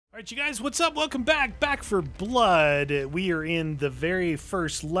Alright, you guys, what's up? Welcome back for Blood. We are in the very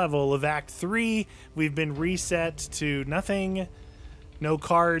first level of Act 3. We've been reset to nothing. No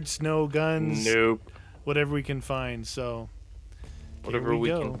cards, no guns. Nope. Whatever we can find, so... Whatever we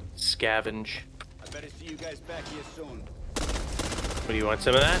can scavenge. I better see you guys back here soon. What, do you want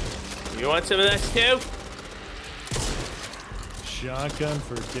some of that? You want some of that, Stu? Shotgun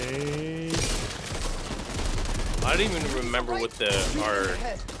for days. I don't even remember what our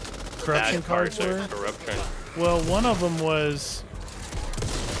Corruption cards were? Corruption. Well, one of them was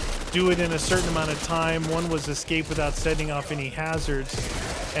do it in a certain amount of time. One was escape without setting off any hazards.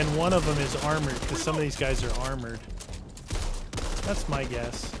 And one of them is armored, because some of these guys are armored. That's my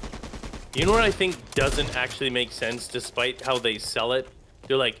guess. You know what I think doesn't actually make sense, despite how they sell it?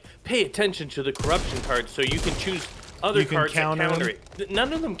 They're like, pay attention to the corruption cards so you can choose other cards that counter it.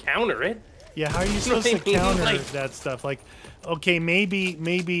 None of them counter it. Yeah, how are you supposed to counter that stuff? Like, okay,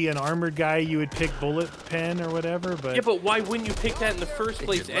 maybe an armored guy you would pick bullet pen or whatever, but yeah, but why wouldn't you pick that in the first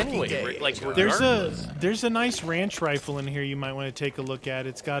place anyway? Like, regardless. There's a nice ranch rifle in here you might want to take a look at.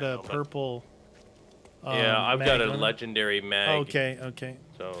 It's got a purple. Yeah, I've got a legendary mag. Okay.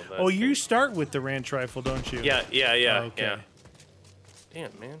 So oh, you start with the ranch rifle, don't you? Yeah. Okay. Yeah.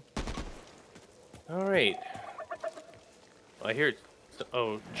 Damn, man. All right. I hear it's,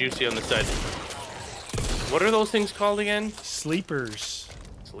 oh, juicy on the side. What are those things called again? Sleepers.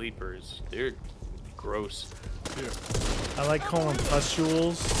 Sleepers. They're gross. I like calling them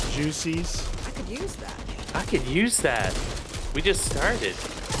pustules, juicies. I could use that. I could use that. We just started.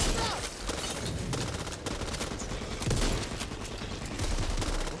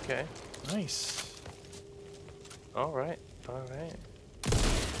 Okay. Nice. All right.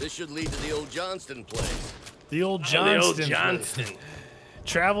 This should lead to the old Johnston place. The old Johnston. The old Johnston.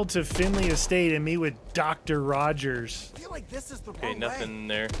 Travel to Finley Estate and meet with Dr. Rogers. I feel like this is the Okay, wrong nothing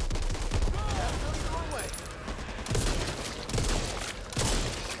way. there.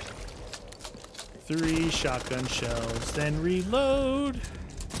 Three shotgun shells, then reload.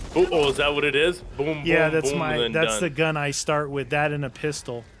 Oh, is that what it is? Boom, Yeah, boom, that's boom, that's done. the gun I start with. That and a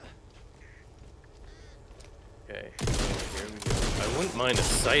pistol. Okay, here we go. I wouldn't mind a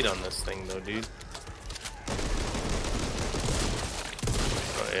sight on this thing though, dude.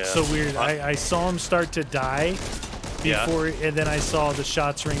 Oh, yeah. So weird. I saw him start to die before, and then I saw the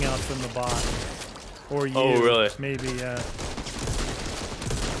shots ring out from the bot. Or you. Oh, really? Maybe.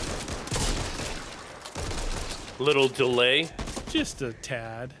 Little delay. Just a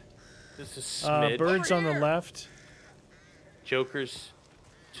tad. Just a smidge. Birds on the left. Jokers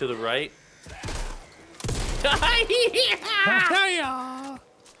to the right.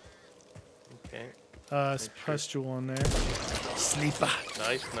 Okay. Pustule on there. Sleeper.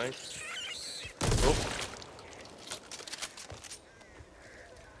 Nice. Oh.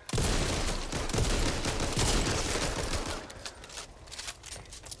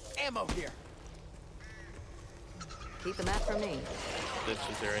 Ammo here. Keep the map for me. Is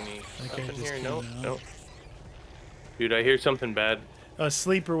there any Okay, nothing just here? came No. out. Dude, I hear something bad.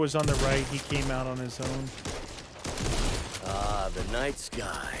 Sleeper was on the right. He came out on his own. Ah, the night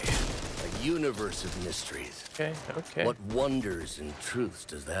sky. A universe of mysteries. Okay. What wonders and truths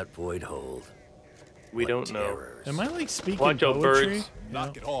does that void hold? We What don't know. terrors? Am I like speaking Watch out, poetry? birds.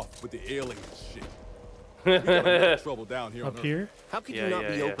 Knock it off with the alien shit. We got enough trouble down here on Up Earth. here? How could Yeah, you not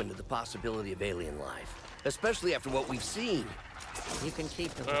yeah, be yeah. open to the possibility of alien life? Especially after what we've seen. You can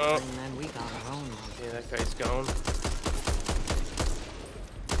keep the Oh. and then we got our own one. Yeah, that guy's gone.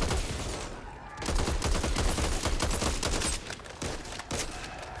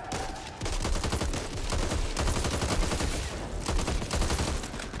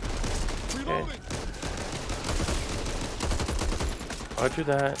 Reloading. Roger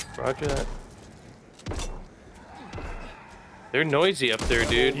that. They're noisy up there,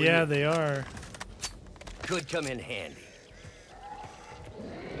 dude. Yeah, they are. Could come in handy.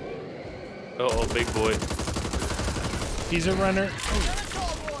 Uh-oh, big boy. He's a runner.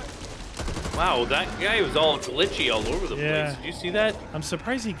 Wow, that guy was all glitchy all over the Yeah. place. Did you see that? I'm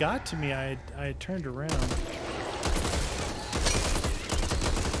surprised he got to me. I had turned around. Armored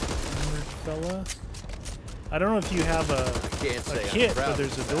fella. I don't know if you have a Can't say I'm kit, proud but of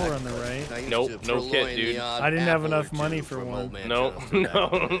there's a the door fact, on the but right. I used Nope, to no purloin kit, dude. the odd I didn't have apple enough or money two for from one. old man No, Johnston back no.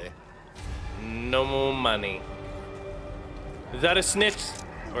 in the day. No more money. Is that a snitch?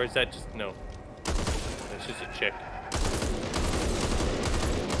 Or is that just... No. That's just a chick.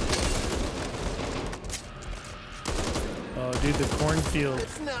 Oh, dude, the cornfield.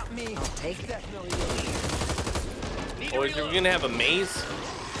 It's not me. I'll take it. Definitely Oh, are we gonna have a maze?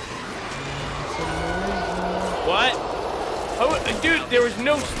 What? Oh, dude, there was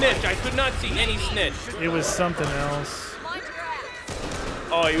no snitch. I could not see any snitch. It was something else.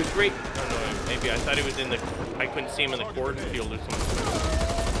 Oh, he was great. Oh, no, maybe I thought he was in the... I couldn't see him in the cornfield or something.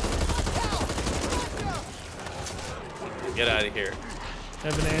 Get out of here.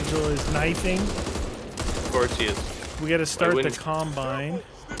 Evan Angelo is knifing. Of course he is. We got to start the combine.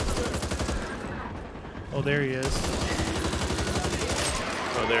 Oh, there he is.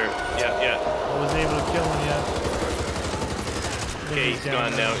 Oh, there. Yeah, yeah. I wasn't able to kill him yet. Okay, he's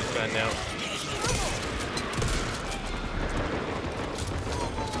gone now. He's gone now.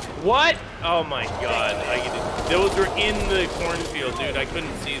 What? Oh my God! Those were in the cornfield, dude. I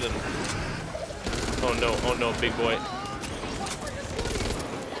couldn't see them. Oh no! Oh no, big boy.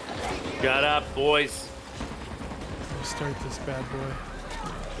 Got up, boys. Let's start this bad boy.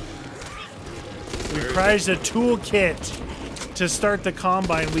 We prized a toolkit to start the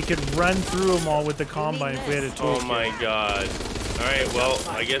combine. We could run through them all with the combine if we had a toolkit. Oh my God! All right, well,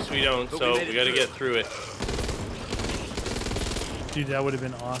 I guess we don't. So we got to get through it. Dude, that would have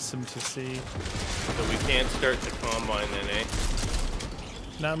been awesome to see. So we can't start the combine then, eh?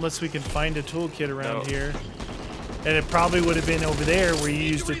 Not unless we can find a toolkit around here. And it probably would have been over there where you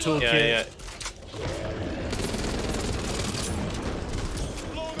used a toolkit. Yeah, yeah.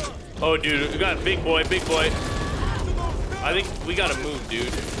 Oh, dude, we got a big boy, big boy. I think we gotta move,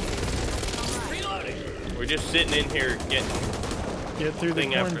 dude. We're just sitting in here getting... Get through the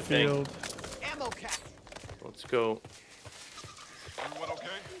cornfield. Let's go.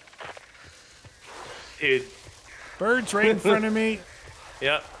 Dude. Bird's right in front of me.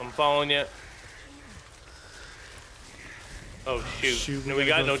 Yeah, I'm following you. Oh, shoot. No, we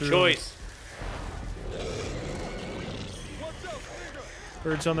got no choice.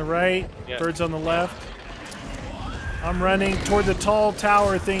 Bird's on the right. Yeah. Bird's on the left. I'm running toward the tall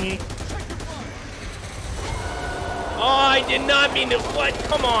tower thingy. Oh, I did not mean to. What?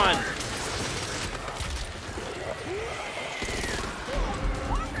 Come on.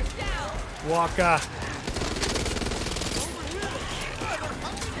 Waka.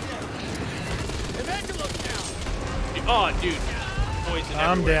 Oh, dude. Poison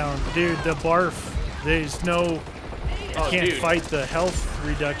I'm everywhere. down. Dude, the barf. There's no... I can't fight the health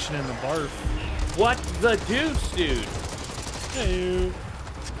reduction in the barf. What the deuce, dude? Hey.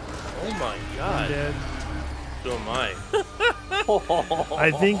 Oh my God. I'm dead. So am I.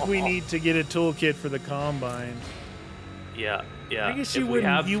 I think we need to get a toolkit for the combine. Yeah, yeah. I guess If you we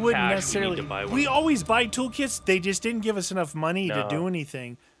wouldn't. have You wouldn't cash, necessarily. We, need to buy one. We always buy toolkits. They just didn't give us enough money to No. do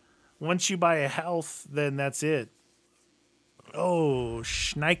anything. Once you buy a health, then that's it. Oh,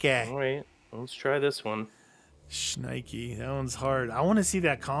 Schneike. All right, let's try this one. Schneike. That one's hard. I want to see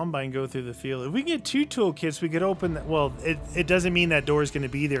that combine go through the field. If we get 2 toolkits, we could open that. Well, it doesn't mean that door is going to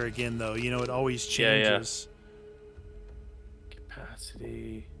be there again, though. You know, it always changes. Yeah.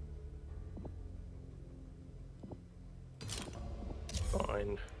 Capacity.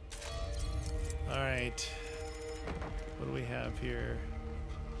 Fine. All right. What do we have here?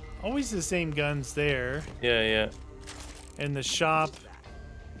 Always the same guns there. Yeah, yeah. In the shop,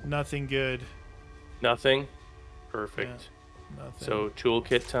 nothing good. Nothing? Perfect. Yeah, nothing. So,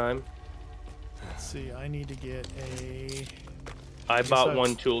 toolkit time. Let's see. I need to get a... I bought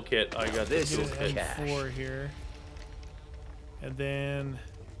one toolkit. I got this Get toolkit. an M4 here. And then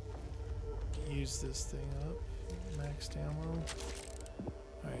use this thing up. Maxed ammo.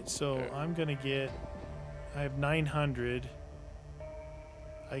 Alright, so I'm going to get... I have 900.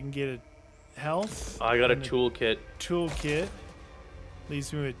 I can get a health. I got a toolkit. Toolkit.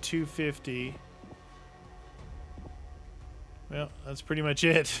 Leaves me with 250. Well, that's pretty much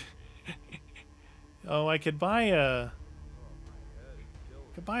it. Oh, I could buy a...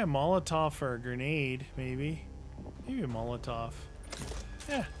 Could buy a Molotov or a grenade, maybe. Maybe a Molotov.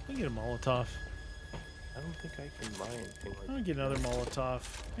 Yeah, I'll get a Molotov. I don't think I can buy anything like that. I'll get another Molotov.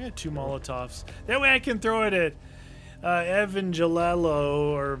 I got 2 Molotovs. That way I can throw it at Evan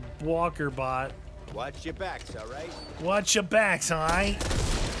Jalelo or Walkerbot. Watch your backs, all right? Watch your backs, alright?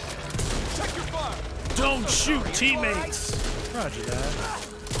 Check your fire. Don't shoot teammates! Roger that.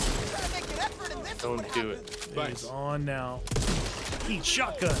 Don't do it. It is on now. Eat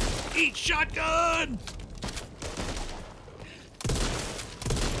shotgun! Eat shotgun!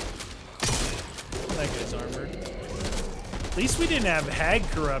 That guy's armored. At least we didn't have hag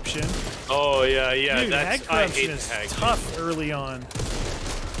corruption. Oh, yeah, yeah. Dude, hag I corruption hate is hag. tough early on.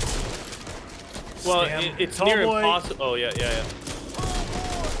 Well, Stam. it's Tall near boy. impossible. Oh, yeah, yeah, yeah.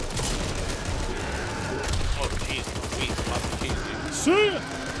 Oh, jeez. Sweet. Lots of cheese, dude. See ya.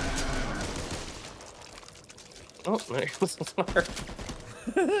 Oh, there goes the smart.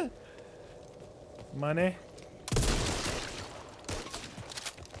 Money.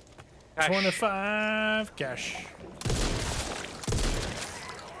 Cash. 25 cash.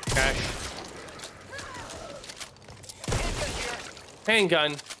 Cash.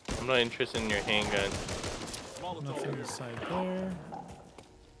 Handgun. I'm not interested in your handgun. Nothing inside there.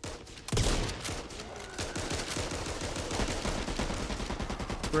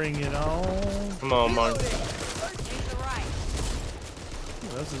 Bring it on. Come on, man. Ooh,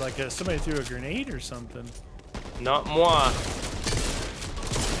 that was like somebody threw a grenade or something. Not moi.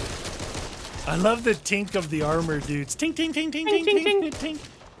 I love the tink of the armor dudes. Tink, tink, tink, tink, tink, tink, tink.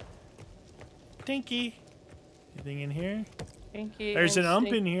 Tinky. Anything in here? Tinky. There's an ump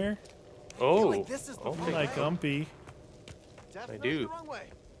in here. Oh. I like umpy. I do.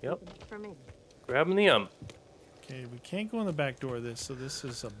 Yep. For me. Grabbing the ump. Okay, we can't go in the back door of this, so this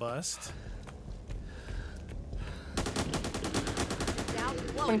is a bust.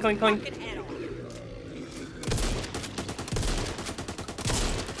 Clink, clink, clink.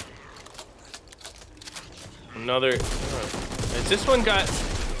 Another. Has this one got?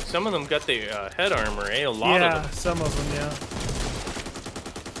 Some of them got the head armor, eh? A lot of them. Yeah, some of them, yeah.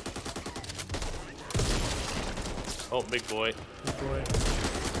 Oh, big boy. Good boy.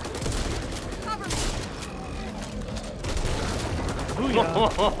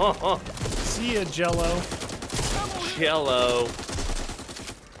 Booyah. See ya, Jello. Jello.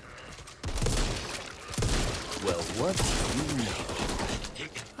 Well, what do you need?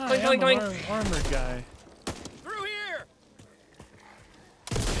 Hi, I'm an armored guy. Through here.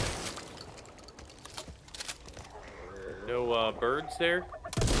 No birds there.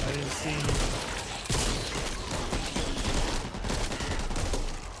 I didn't see any.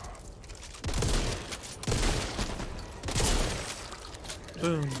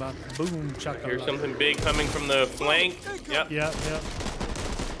 Boom, bop, boom, chaka. Here's something big coming from the flank. Yep. Yep, yep.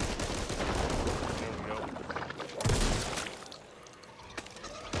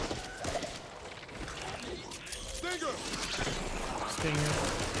 There we go. Stinger.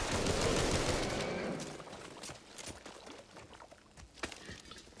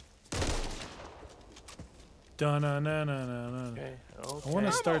 Dun-na-na-na-na-na. Okay. I want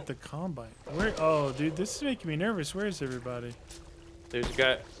to start the combine. Where? Oh, dude, this is making me nervous. Where's everybody?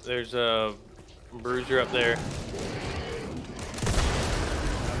 There's a bruiser up there.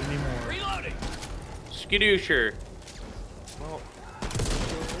 Not anymore. Reloading. Skadoocher. Well,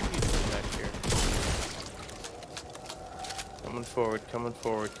 what are you doing back here? Coming forward, coming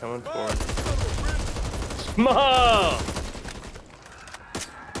forward, coming forward. Small!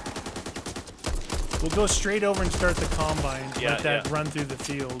 We'll go straight over and start the combine. Yeah, Let that yeah. run through the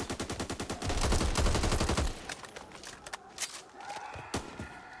field.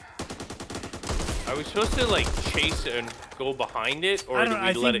 Are we supposed to like chase and go behind it, or I do don't. we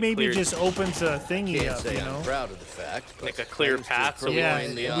I let think it maybe clear? just opens a thingy Can't up, say you I'm know. proud of the fact. but Like a clear claims to path so we Yeah,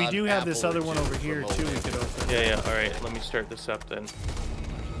 purloin the we odd do have this apple other or one two over here from too. We Omen. could open. Yeah, yeah. All right, let me start this up then.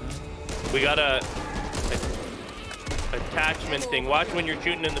 We got a attachment thing. Watch when you're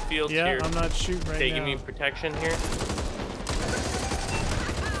shooting in the fields Yeah, here. I'm not shooting right Okay, now. give me protection here.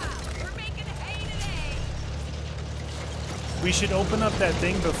 We should open up that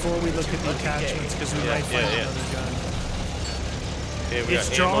thing before we look at the attachments because we might find yeah. another gun. Okay, we It's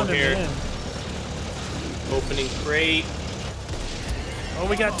got drawing ammo them here. in. Opening crate. Oh,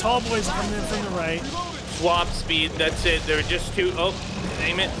 we got tall boys coming in from the right. Swap speed. That's it. There were just two. Oh,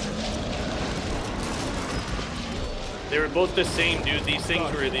 aim it. They were both the same, dude. These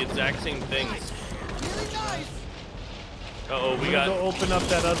things were the exact same things. Uh-oh, we We're got... gonna go open up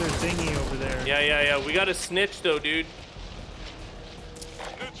that other thingy over there. Yeah. We got a snitch, though, dude.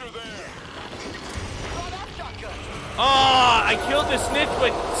 Oh, I killed the snitch,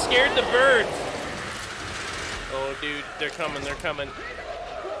 but scared the birds. Oh, dude, they're coming.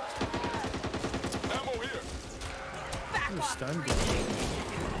 Ooh, stunned.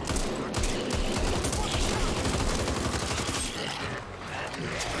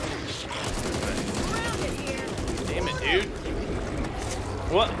 Damn it, dude.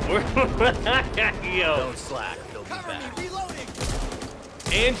 What? Yo. Don't slack, he'll be back.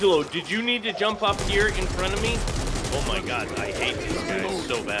 Angelo, did you need to jump up here in front of me? Oh my god, I hate these guys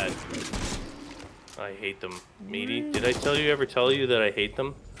so bad. I hate them. Meaty, did I ever tell you that I hate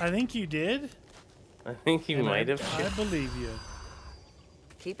them? I think you did. I think you might have. I believe you.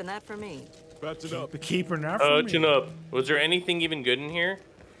 Keeping that for me. Patch it up. The keeper not for Chin me. up. Was there anything even good in here?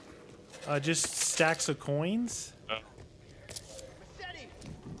 Just stacks of coins.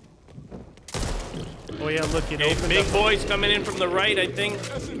 Oh yeah, look, it Okay, opened big up. boys coming in from the right, I think.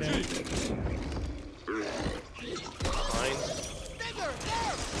 Fine.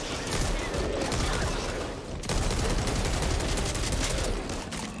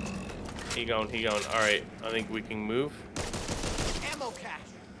 He going. All right, I think we can move. Ammo cache.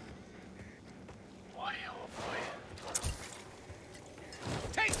 Boy, oh boy.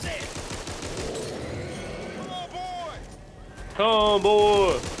 Take this. Come on, boy. Come on,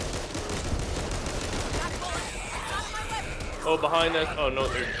 boy. Oh, behind us. Oh no,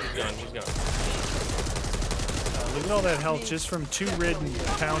 he's gone. He's gone. Look at all that health just from 2 Ridden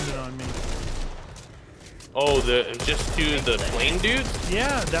pounding on me. Oh, just 2 of the plane dudes?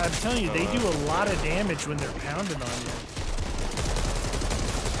 Yeah, I'm telling you, they do a lot of damage when they're pounding on you.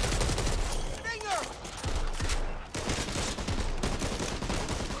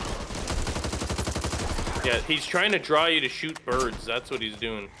 Yeah, he's trying to draw you to shoot birds. That's what he's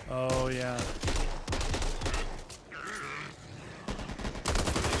doing. Oh, yeah.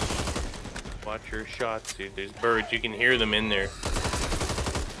 Watch your shots, dude. There's birds. You can hear them in there.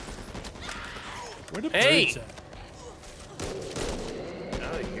 Where the Hey! birds at?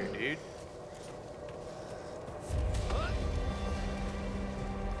 Out of here, dude.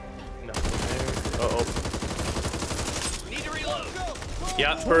 Nothing there. Uh-oh. Need to reload.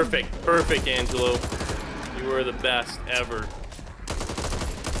 Yeah, perfect. Perfect, Angelo. You were the best ever.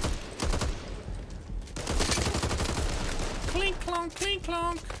 Clink, clonk, clink,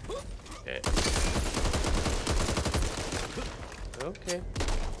 clonk. Okay. Okay.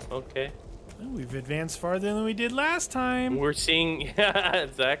 Okay. Oh, we've advanced farther than we did last time. We're seeing... Yeah,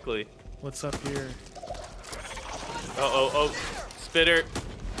 exactly. What's up here? Oh. Spitter.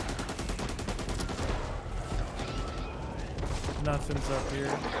 Nothing's up here.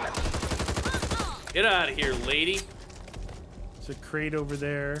 Get out of here, lady. There's a crate over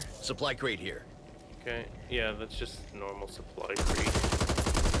there. Supply crate here. Okay. Yeah, that's just normal supply crate.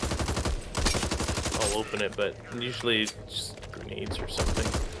 I'll open it, but usually it's just grenades or something.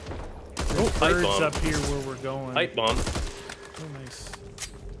 There's pipe birds bomb. up here where we're going. Pipe bomb. Oh, nice.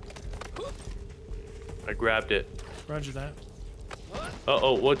 I grabbed it. Roger that.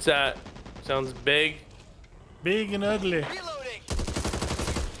 Uh-oh, what's that? Sounds big. Big and ugly. Reloading.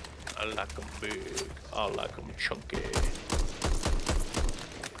 I like them big. I like them chunky.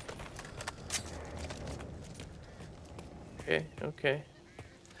 Okay.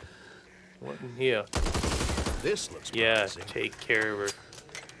 What in here? This looks Yeah, promising. take care of her.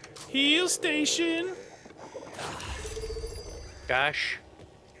 Heal station. Gosh.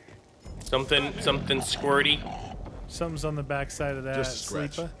 Something squirty. Something's on the backside of that Just a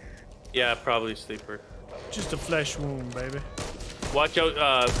scratch. sleeper. Yeah, probably sleeper. Just a flesh wound, baby. Watch out,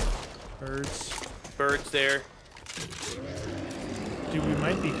 Birds. birds there. Dude, we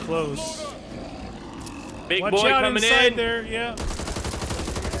might be close. Big Watch boy out coming inside in. there, yeah.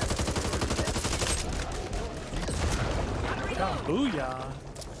 Oh, booyah.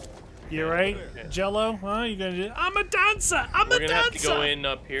 You right, Jello? Huh? You gonna do? I'm a dancer. We're gonna have to go in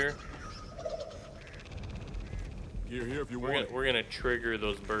up here. Here, if you want it. We're gonna trigger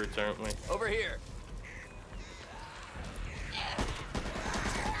those birds, aren't we? Over here.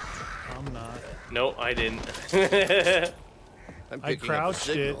 I'm not. No, I didn't. I'm I picking up a crouched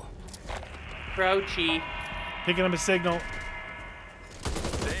it. signal. Crouchy. Picking up a signal.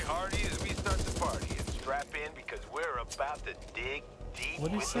 Stay hardy as we start the party and strap in because we're about to dig deep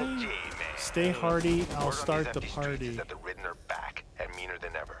What'd he with say? the J-Man. Stay hardy. I'll Word on start these the empty streets party. is that the Ridden are back and meaner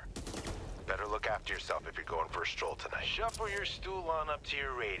than ever. Better look after yourself if you're going for a stroll tonight. Shuffle your stool on up to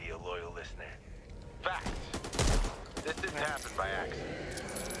your radio, loyal listener. Fact. This didn't happen by accident.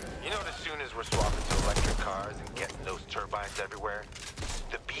 You know, as soon as we're swapping to electric cars and getting those turbines everywhere,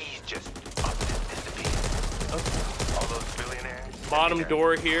 the bees just up and disappear. All those billionaires. Bottom sending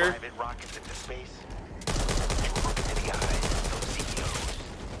door their here. Private rockets into space. You look into the eyes of those CEOs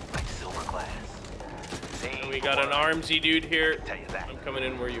like silver glass. They And we got an armsy dude here. tell you that. I'm coming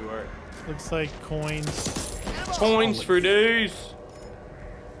in where you are. Looks like coins. Coins for days.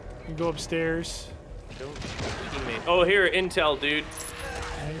 You go upstairs. Don't teammate. Oh, here, intel, dude.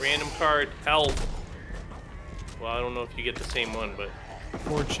 Nice. Random card, health. Well, I don't know if you get the same one, but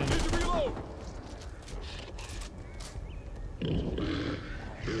Fortune. Reload.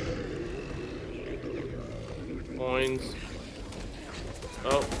 coins.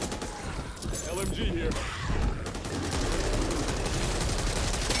 Oh, LMG here.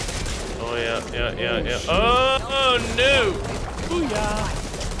 oh yeah. Oh no! Booyah.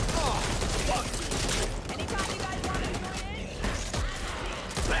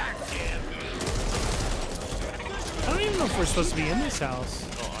 I don't even know if we're supposed to be in this house.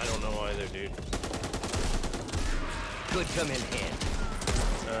 Oh, I don't know either, dude. Could come in handy.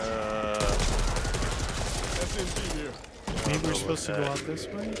 SMG here. Maybe we're supposed to go out this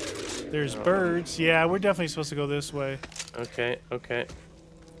way? There's birds. Yeah, we're definitely supposed to go this way. Okay.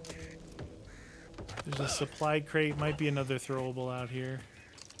 There's a supply crate. Might be another throwable out here.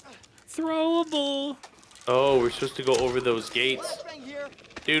 Throwable! Oh, we're supposed to go over those gates.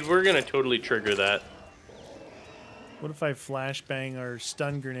 Dude, we're gonna totally trigger that. What if I flashbang or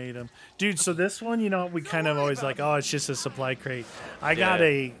stun grenade him? Dude, so this one, you know, we kind of always like, oh, it's just a supply crate. I got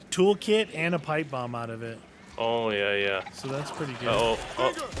a toolkit and a pipe bomb out of it. Oh, yeah, yeah. So that's pretty good. Oh.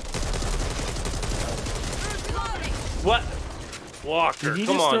 What? Walker, Did you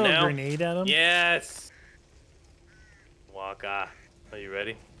come just on throw now. a grenade at him? Yes. Walker, are you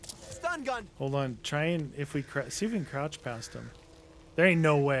ready? Stun gun. Hold on. Try and see if we can crouch past him. There ain't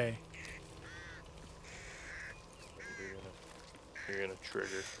no way. You're gonna trigger.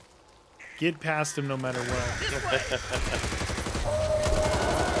 Get past him no matter what.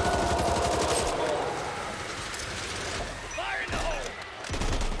 Fire in the hole.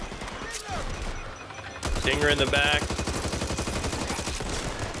 Stinger in the back.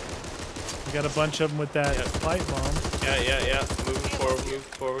 We got a bunch of them with that pipe bomb. Yeah. Moving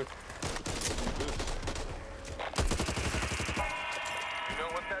forward. You know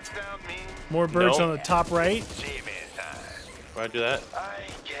what that sound means? More birds No. on the top right. G-Man time. Roger that. I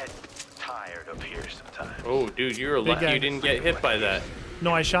get tired up here sometimes. Oh, dude, you're Big lucky guy. you didn't get hit by that.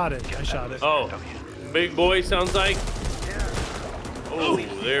 No, I shot it. Oh, big boy sounds like. Oh,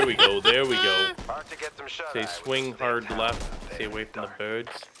 there we go. Hard to get them shut Say swing hard left. Stay away from the birds.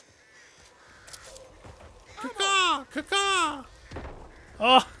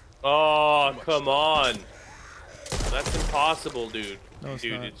 Oh, Oh, come on. That's impossible, dude. No, it's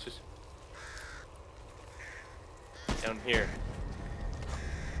dude, not. it's just down here.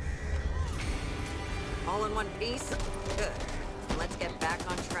 All in one piece? Good. Let's get back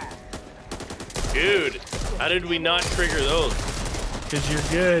on track. Dude, how did we not trigger those? because you're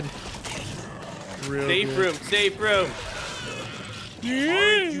good. Real Safe good. room, safe room.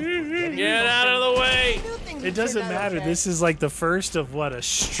 Get out of the way. It doesn't matter. This is like the first of what, a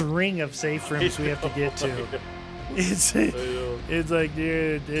string of safe rooms we have to get to. It's like,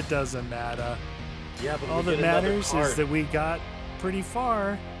 dude, it doesn't matter. Yeah, but All that matters is that we got pretty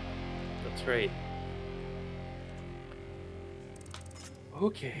far. That's right.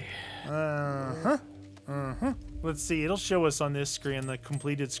 Okay. Let's see. It'll show us on this screen, the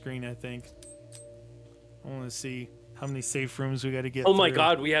completed screen, I think. I want to see how many safe rooms we got to get Oh my through.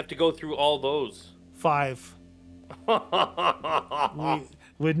 God, we have to go through all those. 5.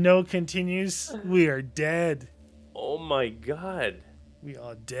 With no continues, we are dead. Oh my God. We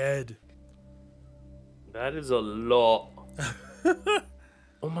are dead. That is a lot.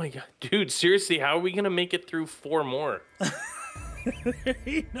 Oh my God. Dude, seriously, how are we going to make it through 4 more?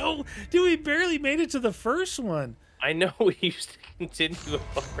 No, dude, we barely made it to the first one. I know we used to continue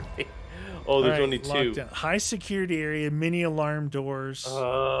already. Oh, there's All right, only 2. lockdown. High security area, mini alarm doors.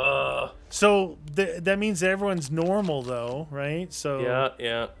 Uh. So that means everyone's normal, though, right? So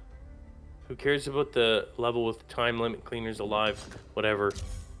Yeah. Who cares about the level with time limit cleaners alive? Whatever.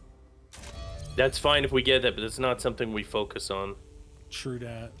 That's fine if we get that, but it's not something we focus on. True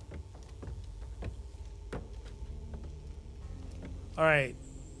that. All right,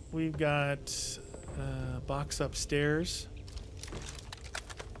 we've got a box upstairs.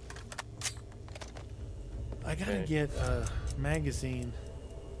 I gotta get a magazine.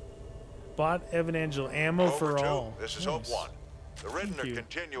 Bought Evangel ammo for Over 2, all. this is Nice. Hope 1. The Ridden Thank are you.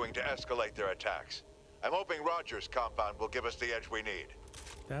 continuing to escalate their attacks. I'm hoping Rogers' compound will give us the edge we need.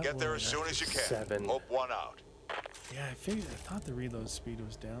 That Get there one, as soon as you can. 7. Hope 1 out. Yeah, I thought the reload speed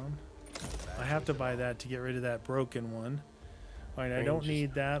was down. I have to buy that to get rid of that broken one. All right, I don't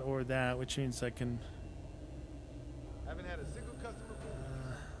need that or that, which means I can. Haven't had a single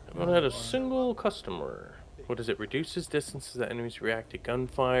customer. I've not had a single customer. What is it? Reduces distances that enemies react to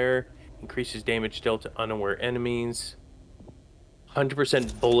gunfire. Increases damage dealt to unaware enemies.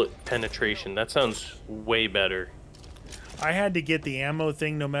 100% bullet penetration. That sounds way better. I had to get the ammo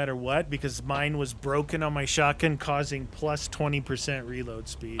thing no matter what because mine was broken on my shotgun, causing plus 20% reload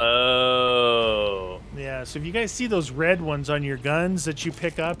speed. Oh. Yeah, so if you guys see those red ones on your guns that you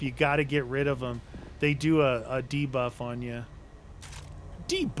pick up, you got to get rid of them. They do a debuff on you.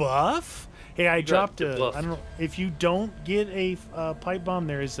 Debuff? Hey, I dropped a. I don't know if you don't get a pipe bomb.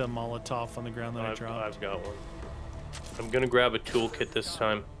 There is a Molotov on the ground that I dropped. I've got one. I'm gonna grab a toolkit this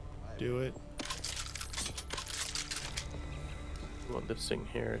time. Do it. I want this thing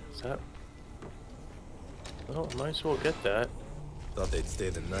here. Is that? Oh, I might as well get that. Thought they'd stay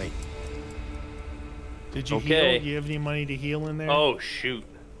the night. Did you Okay. heal? Do you have any money to heal in there? Oh shoot!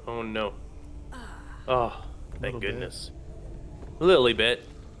 Oh no! Oh, thank Little bit. goodness. A little bit.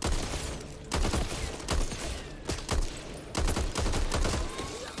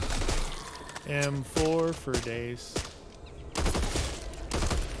 M4 for days.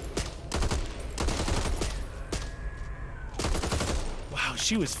 Wow,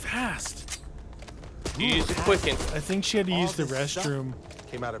 she was fast. You use the quicken. I think she had to use the restroom.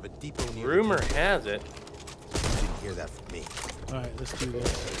 Came out of a depot near Rumor has it. You didn't hear that from me. All right, let's do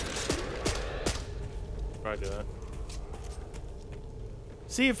this. Probably do that.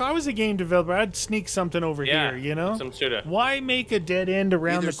 See, if I was a game developer, I'd sneak something over Yeah, here, you know? some sorta. Why make a dead end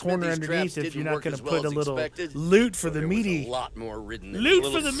around Either the corner Smithy's underneath traps if you're didn't not work going as to well put a as little expected, loot for so the there was meaty? a lot more Ridden than Loot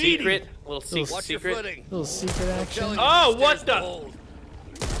this. for the meaty. Secret. Little secret. Watch your footing. Little secret action. Telling you, Oh, there's what to the? hold.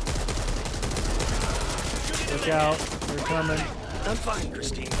 Look out. They're coming. I'm fine,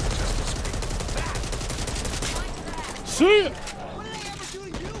 Christine. See ya. What did I ever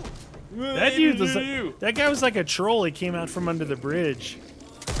do to you? That dude was like, that guy was like a troll. He came out from under the bridge.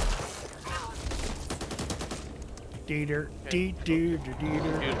 Deeter, deeter. Dude,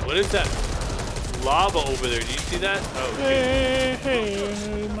 what is that? Lava over there. Do you see that? Oh,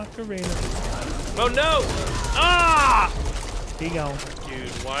 Hey, Macarena. oh no! Ah! He gone. Dude,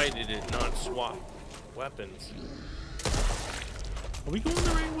 why did it not swap weapons? Are we going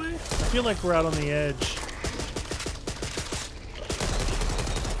the right way? I feel like we're out on the edge.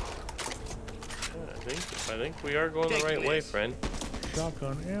 Yeah, I think we are going the right way, friend.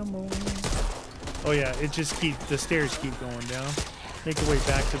 Shotgun ammo. Oh yeah, it just the stairs keep going down. Make your way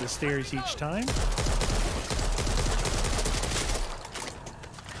back to the stairs each time.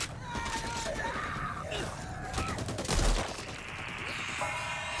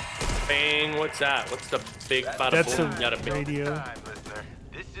 Bang! What's that? What's the big bada That's boom? a Got a big. radio. Time, listener.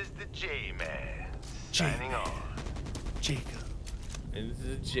 This is the J-Man. Signing on. Jacob. This is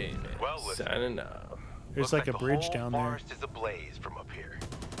a J-Man. Well, listen. Signing off. There's Looks like a bridge the whole down there. forest is ablaze from up here.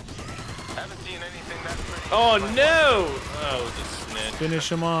 Haven't seen anything that's pretty. Oh but no! Oh, the snitch.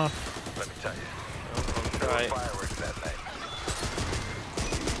 Finish him off. Let me tell you. I'll There try. were fireworks that night.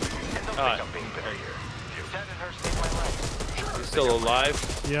 And don't Ah. think I'm being bitter here. Ted and her saved my life. He's still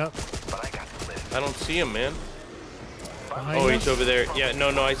alive? Yep. But I got to live. I don't see him, man. Behind Oh, us. he's over there. Yeah, no,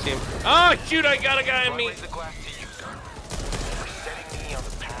 I see him. Oh, shoot, I got a guy So on I me. raise the glass to you, sir. For setting me on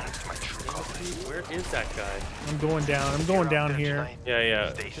the path to my true calling. Where is that guy? I'm going down. I'm going down here.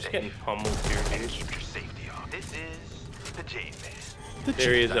 Yeah. Stay Just safe. getting pummeled here, And dude. keep your safety on. This is the J-Man.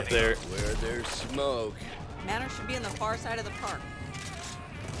 There he is up there. Where there's smoke. Manor should be on the far side of the park.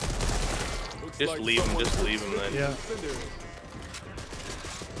 Just leave him, then. Yeah.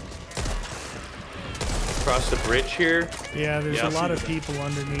 Across the bridge here. Yeah, there's Yeah. a lot of people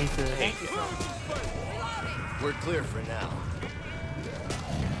underneath it. We're clear for now.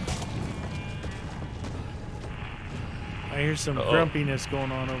 I hear some Uh-oh. grumpiness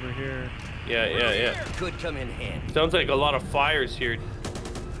going on over here. Yeah. Could come in handy. Sounds like a lot of fires here.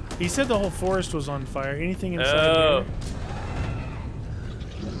 He said the whole forest was on fire. Anything inside Oh. there?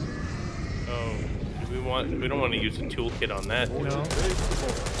 Oh. We don't want to use a toolkit on that. No.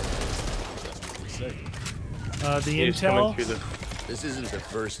 The He's coming intel. through the This isn't the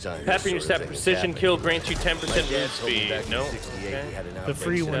first time. Happy this sort of Intercept thing has precision happened. kill grants you 10% My dad move told me speed. back in No. 68 we Okay. had an The outbreak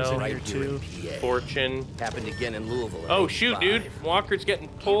free ones in right here here in too. PA. Fortune. Happened again in Louisville. in Oh shoot, 85. dude. Walker's getting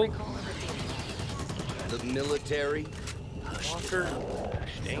pulled. The military. Walker.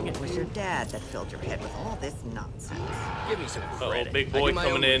 Dang it. It was your dad that filled your head with all this nonsense. Give me some Uh-oh, credit. big I boy do my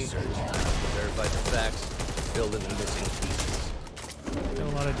coming own in. research. Verified the facts. Filled in the missing pieces. Got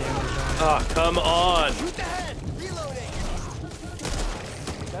a lot of damage on it. Ah, come on. Shoot the head! Reloading!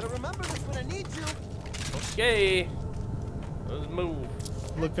 Gotta remember this when I need you. Okay. Let's move.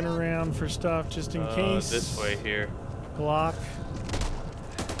 Looking around for stuff just in case. This way here. Glock.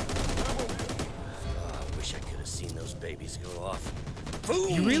 I wish I could have seen those babies go off.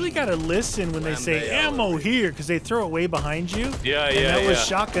 You really gotta listen when they say ammo here, because they throw it way behind you. Yeah, And yeah, that was yeah.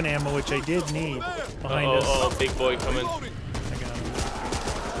 shotgun ammo, which I did need behind us. Oh, big boy coming. I got him.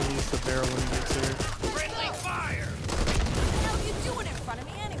 We'll use the barrel when he gets here. Friendly fire! What the hell are you doing in front of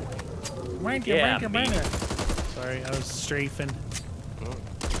me anyway? Yeah, Sorry, I was strafing.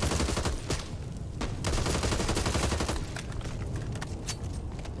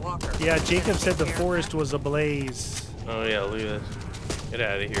 Walker. Yeah, Jacob said the forest was ablaze. Oh yeah, look at this. Get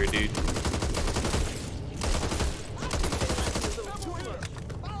out of here, dude.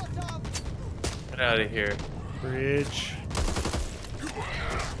 Get out of here. Bridge.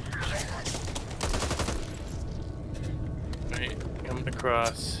 Right, coming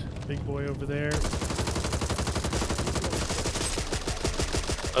across. Big boy over there.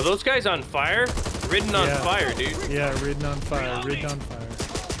 Are those guys on fire? Ridden on Yeah. fire, dude. Yeah, ridden on fire. Ridden on fire.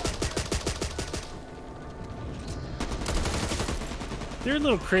 They're a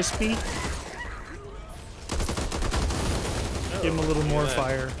little crispy. Give him a little more that.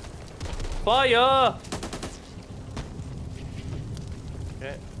 fire. Fire!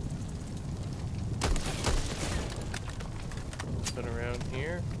 Okay. Put around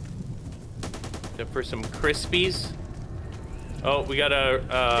here. Except for some crispies. Oh, we got a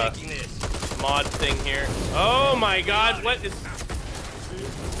mod thing here. Oh my god, what is...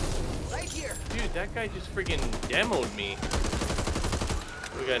 Right here. Dude, that guy just friggin' demoed me.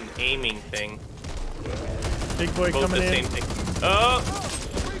 We got an aiming thing. Big boy Both coming the in. same thing. Oh!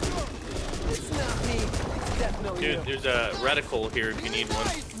 It's not me. It's definitely Dude, there's a reticle here if you need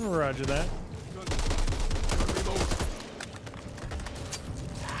one. Roger that.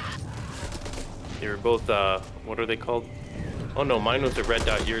 They were both, what are they called? Oh no, mine was a red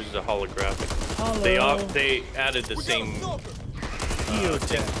dot, yours is a holographic. Hello. They added the same thing to it.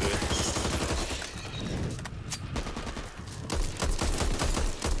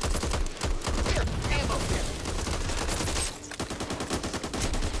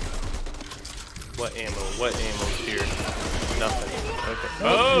 What ammo? What ammo's here? Nothing. Okay.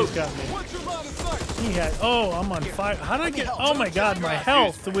 Oh, Oh! he's got me. He had. Oh, I'm on fire. How did I get? Oh my god, my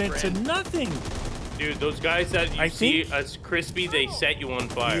health went to nothing. Dude, those guys that you see as crispy, they set you on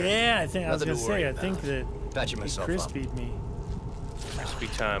fire. Yeah, I think I was Nothing gonna to say. worry I think about. that Patching he myself up. crispied me. Crispy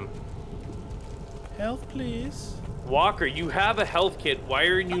time. Health, please. Walker, you have a health kit. Why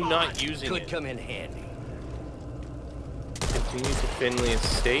are you not using Could it? come in handy. Continue to Finley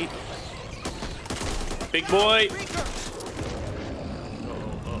Estate. Big boy.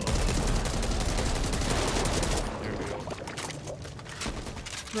 There we go.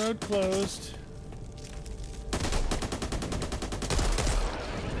 Road closed.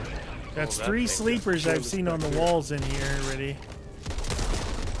 That's that 3 thing sleepers just I've seen on the walls in here already.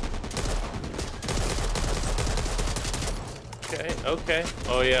 Okay, okay.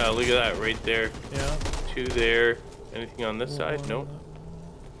 Oh yeah, look at that right there. Yeah. 2 there. Anything on this side? Nope.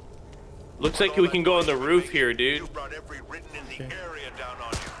 Looks like we can go on the roof here, dude. You brought every Ridden in the Okay. area down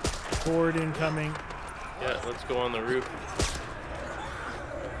on you. Forward incoming. Yeah, let's go on the roof.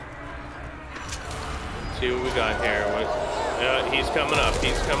 Let's see what we got here. Yeah, he's coming up.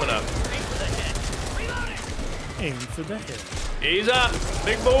 He's coming up. Aim for the head. He's up.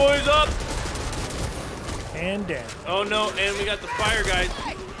 Big boy's up. And down. Oh no, and we got the fire guys.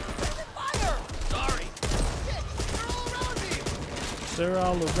 Sorry. They're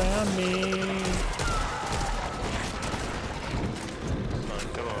all around me.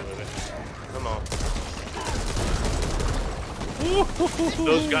 Come on, baby. Come on.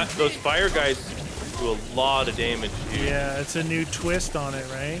 Those fire guys do a lot of damage, dude. Yeah, it's a new twist on it,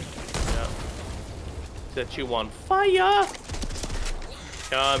 right? Yeah. Set you on fire.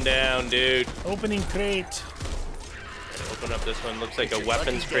 Calm down, dude. Opening crate. Open up this one. Looks like a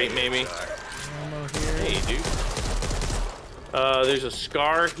weapons crate, maybe. Ammo here. Hey, dude. There's a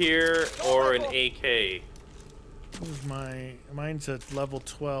SCAR here or an AK. Where's mine's at level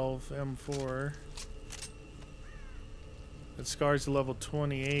 12 M4. That SCAR's a level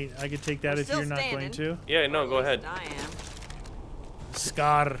 28. I could take that if you're not going to. Yeah, no, go ahead. I am.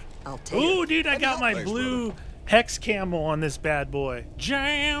 SCAR. I'll take Ooh, it. dude, I got my Thanks, blue hex camo on this bad boy.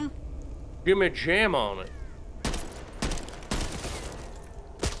 Jam. Give me a jam on it.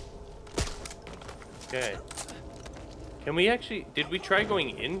 Okay. Can we actually... Did we try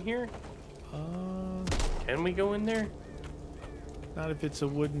going in here? Can we go in there? Not if it's a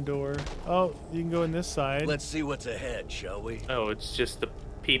wooden door. Oh, you can go in this side. Let's see what's ahead, shall we? Oh, it's just the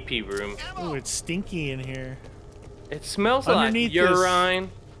PP room. Ooh, it's stinky in here. It smells like Underneath urine.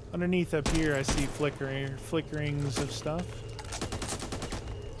 Underneath up here, I see flickerings of stuff.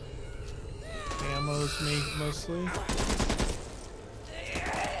 Ammo's mostly.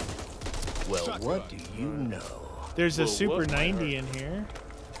 Well, what do you know? There's a Whoa, Super what? 90 in here.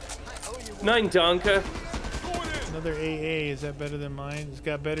 9 Donka. Another AA. Is that better than mine? It's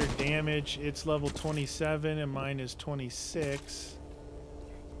got better damage. It's level 27 and mine is 26.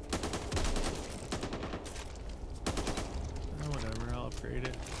 Oh, whatever. I'll upgrade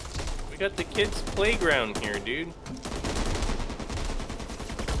it. We got the kids' playground here, dude.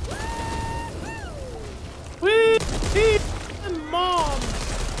 Whee! Mom! A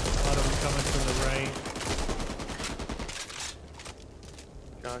lot of them coming from the right.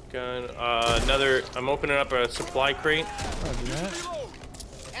 Shotgun. Another. I'm opening up a supply crate. Roger that.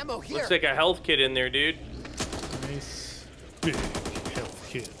 Ammo here. Looks like a health kit in there, dude. Nice. Big health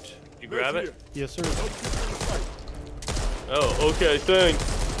kit. You grab it? Yes, sir. Oh, okay, thanks.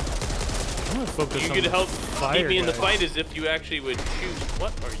 I'm gonna focus You on could the help fire keep me in the guys. fight as if you actually would shoot.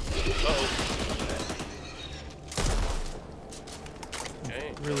 What are you? Uh-oh.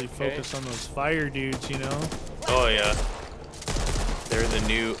 Okay, Really okay. focus on those fire dudes, you know? Oh, yeah. They're the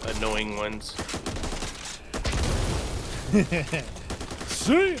new annoying ones.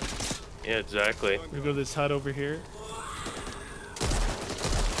 See? Yeah, exactly. We go to this hut over here.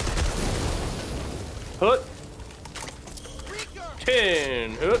 Hut.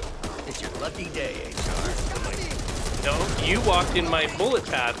 10. Hut. It's your lucky day, HR. No, you walked in my bullet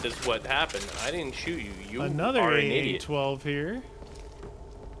path is what happened. I didn't shoot you. You Another are an idiot. AA-12 here.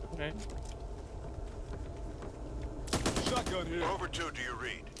 Okay. Shotgun here. Over 2, do you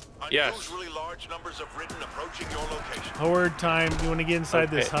read? Yes. Unusually large numbers of Ridden approaching your location. Horde time. You want to get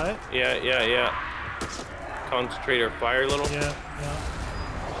inside this hut? Yeah. Concentrate our fire a little. Yeah.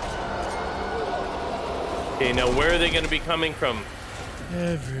 Okay, now where are they going to be coming from?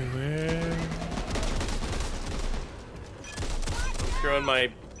 Everywhere. I'm throwing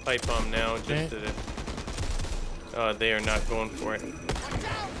my pipe bomb now. Just they are not going for it.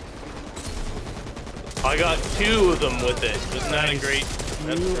 I got 2 of them with it. Isn't that a great?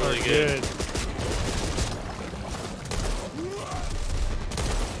 That's really good.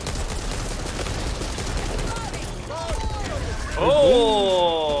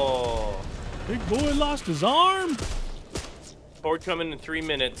 Oh! Big boy lost his arm. Horde coming in 3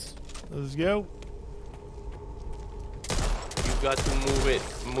 minutes. Let's go. You got to move it.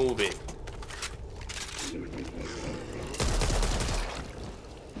 Move it.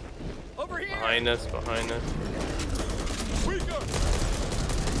 Over here. Behind us. Oh,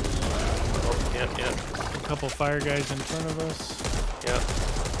 yeah. A couple fire guys in front of us. Yeah.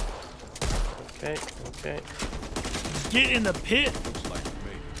 Okay. Get in the pit.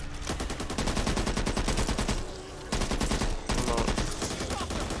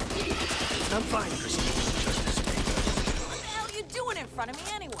 I'm fine, Christine. What the hell are you doing in front of me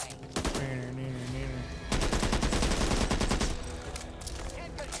anyway?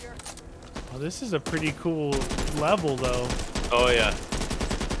 Oh, this is a pretty cool level, though. Oh yeah.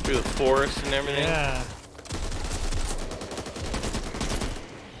 Through the forest and everything. Yeah.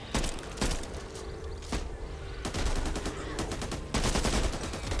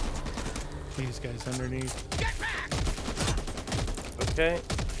 These guys underneath. Okay.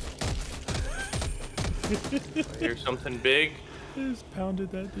 Here's something big. Just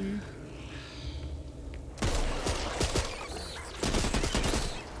pounded that dude.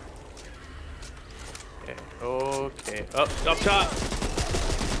 Okay. Up top.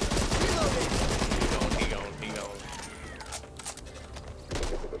 He going.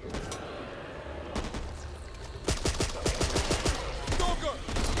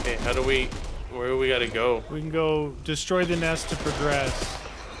 Okay, where do we gotta go? We can go destroy the nest to progress.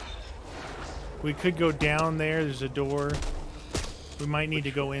 We could go down there. There's a door. We might need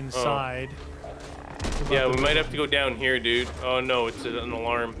to go inside. Yeah, we might have to go down here, dude. Oh no, it's an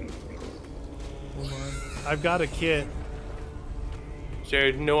alarm. Hold on. I've got a kit.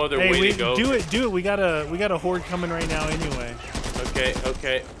 There's no other way to go. Do it. We got a horde coming right now anyway.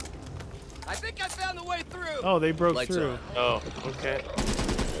 Okay. I think I found the way through. Oh, they broke Lights through. on. Oh, okay.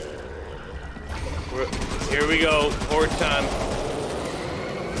 Here we go. Horde time.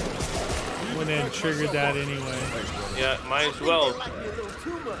 Went in and triggered that anyway. Yeah, might as well.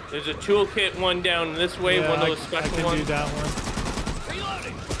 There's a toolkit one down this way, Yeah, one of those I special can ones. do that one.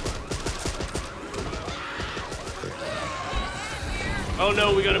 Oh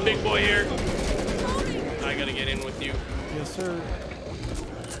no, we got a big boy here. I gotta get in with you. Yes, sir.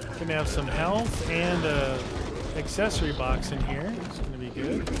 Gonna have some health and a accessory box in here. It's gonna be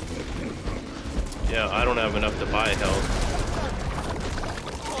good. Yeah, I don't have enough to buy health.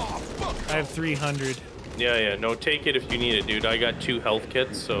 I have 300. Yeah. No, take it if you need it, dude. I got 2 health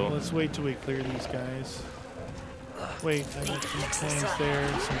kits, so. Let's wait till we clear these guys. Wait, I got some coins there,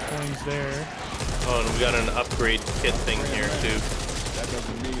 some coins there. Oh, and we got an upgrade kit thing here too. That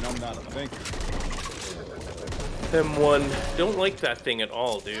doesn't mean I'm not a thinker. M1. Don't like that thing at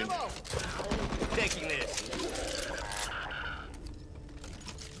all, dude. Taking this.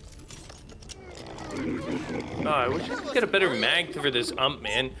 Oh, I wish I could get a better mag for this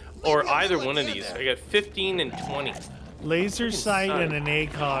man. Or either one of these. I got 15 and 20. Laser sight and an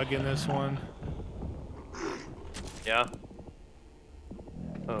ACOG in this one. Yeah.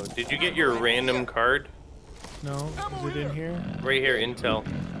 Oh, did you get your random card? No, is it in here? Right here, Intel.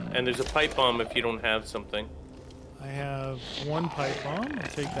 And there's a pipe bomb if you don't have something. I have 1 pipe bomb. I'll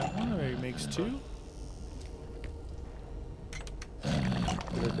take that one. It makes 2.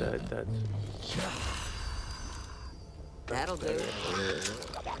 That'll do.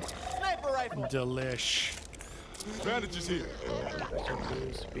 Sniper rifle. Delish. Bandages here.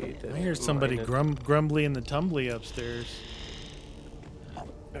 I hear somebody grumbly and the tumbly upstairs.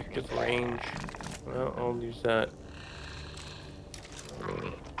 Active range. Well, I'll use that.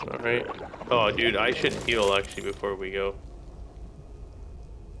 Alright. Oh, dude, I should heal actually before we go.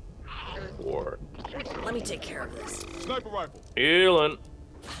 4. Let me take care of this. Sniper rifle. Healing.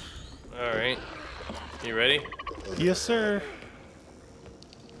 Alright. You ready? Yes, sir.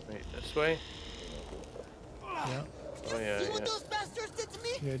 Wait, this way? Yeah. Oh, yeah, See what yeah. those bastards did to me?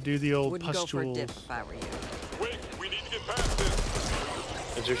 Yeah, do the old Wouldn't go for a pustules. dip if I were you. Wait, we need to get past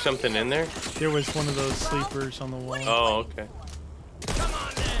this. Is there something in there? There was one of those sleepers on the wall. Oh, okay.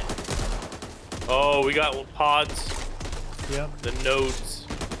 Oh, we got pods. Yep. The nodes.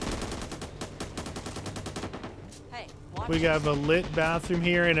 Hey, watch We got a lit bathroom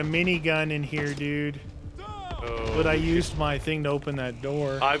here and a minigun in here, dude. Oh, But I used my thing to open that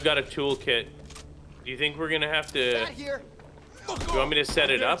door. I've got a toolkit. Do you think we're gonna have to? Not here. Do you want me to set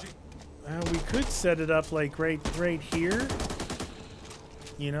it up? We could set it up like right here.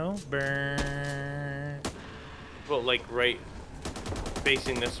 You know, burn. Well, like right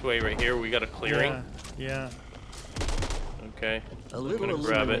facing this way, right here. We got a clearing. Yeah. Okay. A I'm little gonna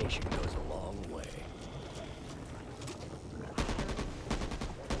grab it. illumination goes a long way.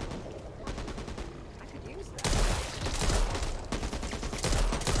 I could use that.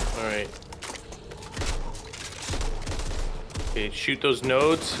 All right. Okay, shoot those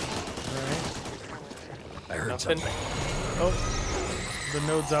nodes. Alright. I heard Nothing. something. Oh, the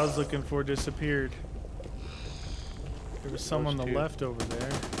nodes I was looking for disappeared. There was some Those on the two. left over there.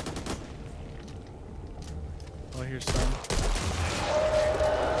 Oh, here's some. Is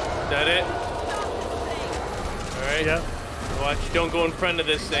that it? All right. Yep. Watch. Don't go in front of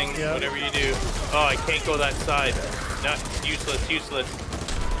this thing. Yep. Whatever you do. Oh, I can't go that side. Not useless. Useless.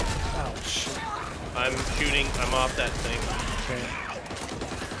 Ouch. I'm shooting. I'm off that thing. Okay.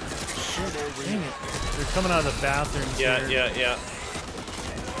 Shit, dang it. They're coming out of the bathrooms Yeah, here. yeah.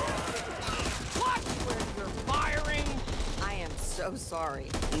 I am so sorry.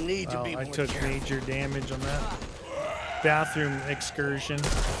 Need to Wow, be I more took careful. major damage on that bathroom excursion.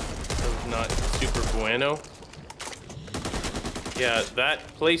 That was not super bueno. Yeah, that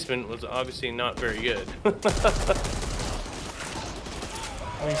placement was obviously not very good.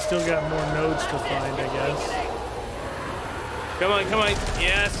 We still got more nodes to find, I guess. Come on, come on.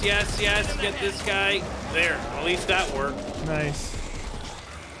 Yes, yes, yes. Get this guy. There. At least that worked. Nice.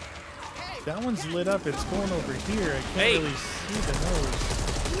 That one's lit up. It's going over here. I can't Hey. really see the nose.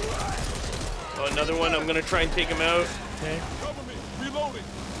 Oh, another one. I'm going to try and take him out. Okay. Cover me. Reloading.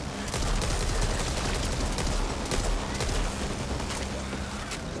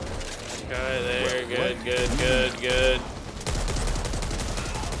 Okay, there. Good, good, good, good.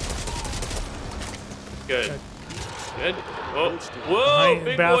 Good. Good. Oh, whoa, Behind-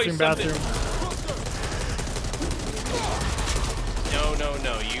 big bathroom, boy, something. bathroom. No, no,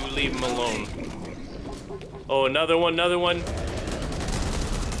 no. You leave him alone. Oh, another one, another one.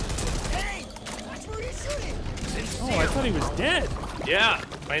 Hey! Watch where you're shooting! Oh, I thought he was dead. Yeah,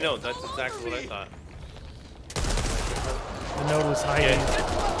 I know. That's exactly what I thought. The node was hiding.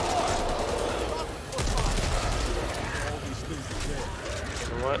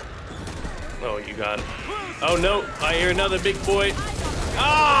 You know what? Oh, you got it. Oh no! I hear another big boy.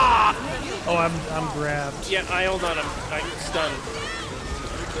 Ah! Oh, I'm grabbed. Yeah, hold on. I'm stunned.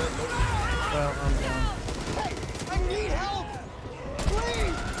 Well, I'm down. Hey! I need help!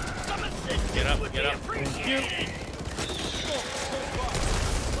 Please! Get up, get up. Thank you.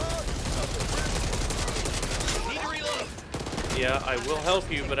 Yeah, I will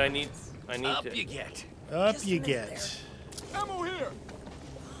help you, but I need Up to. you get. Up Just a you minute get. Ammo here.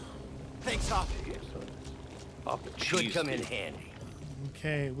 Thanks, Hop. Off the Could cheese. come in handy.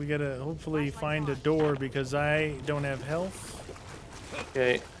 Okay, we gotta hopefully find a door because I don't have health.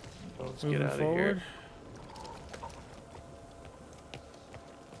 Okay, let's Moving get out of forward. here.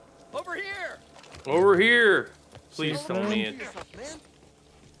 Over here! Over here. Please See tell me some? it. Man,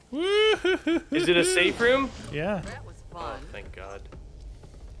 Woo-hoo-hoo. Is it a safe room? Yeah. That was Oh, fun. thank God.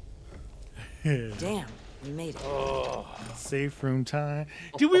 Damn, we made it. Oh, Safe room time.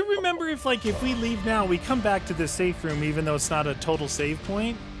 Do we remember if we leave now, we come back to the safe room even though it's not a total save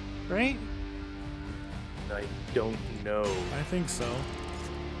point, right? I don't know. I think so.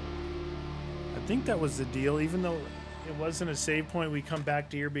 I think that was the deal. Even though it wasn't a save point, we come back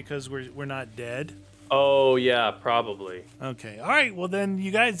to here because we're not dead. Oh yeah, probably. Okay. All right. Well then,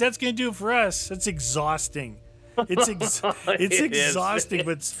 you guys, that's gonna do it for us. That's exhausting. It's it's It is. exhausting,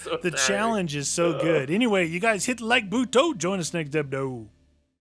 but It's so the tiring. challenge is so good. Anyway, you guys hit the like button. Join us next episode.